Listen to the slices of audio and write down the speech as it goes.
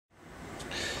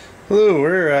Hello,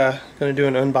 we're going to do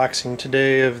an unboxing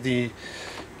today of the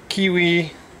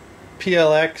KIWI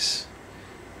PLX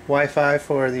Wi-Fi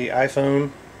for the iPhone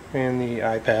and the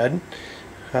iPad.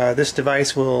 This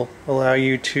device will allow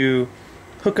you to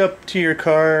hook up to your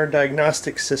car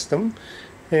diagnostic system,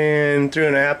 and through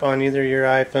an app on either your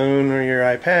iPhone or your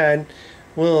iPad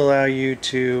will allow you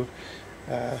to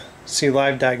see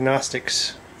live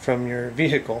diagnostics from your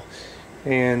vehicle.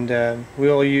 And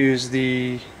we'll use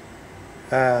the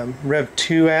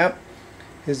Rev2 app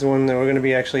is the one that we're going to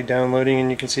be actually downloading,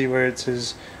 and you can see where it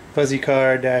says Fuzzy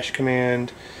Car, Dash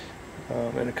Command,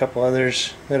 and a couple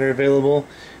others that are available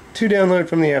to download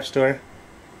from the App Store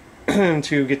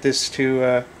to get this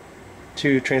to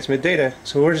transmit data.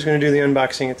 So we're just going to do the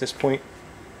unboxing at this point.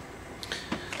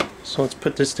 So let's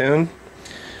put this down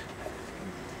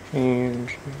and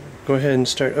go ahead and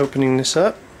start opening this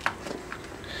up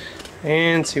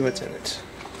and see what's in it.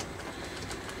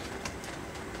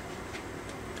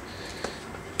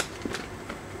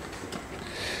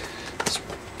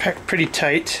 Packed pretty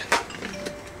tight.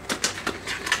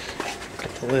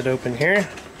 Get the lid open here.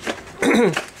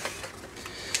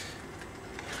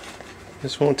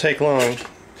 This won't take long.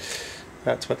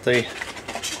 That's what the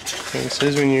thing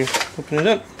says when you open it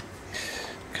up.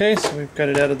 Okay, so we've got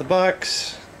it out of the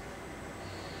box.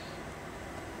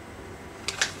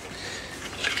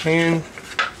 And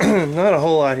not a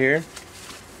whole lot here.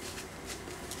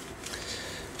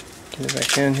 Get it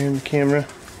back down here in the camera.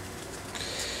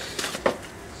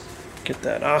 Get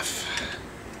that off.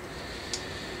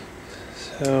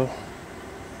 So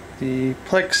the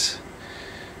PLX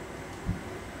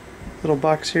little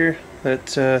box here that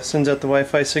sends out the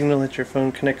Wi-Fi signal that your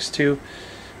phone connects to,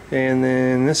 and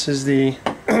then this is the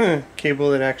cable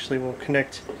that actually will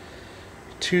connect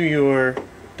to your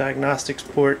diagnostics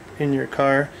port in your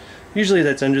car. Usually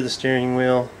that's under the steering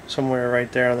wheel, somewhere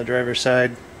right there on the driver's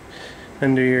side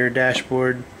under your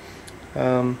dashboard.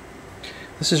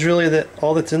 This is really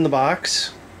all that's in the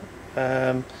box.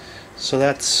 So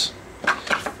that's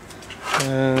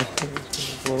a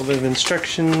little bit of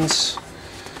instructions,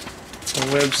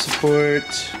 web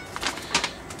support,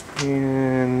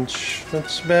 and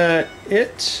that's about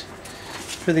it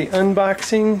for the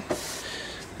unboxing.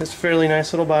 It's a fairly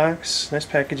nice little box, nice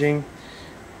packaging,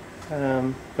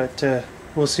 but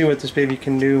we'll see what this baby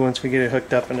can do once we get it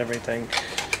hooked up and everything.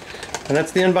 And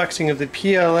that's the unboxing of the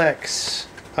PLX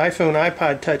iPhone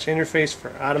iPod Touch interface for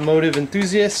automotive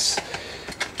enthusiasts.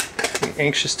 I'm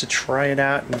anxious to try it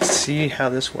out and see how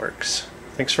this works.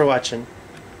 Thanks for watching.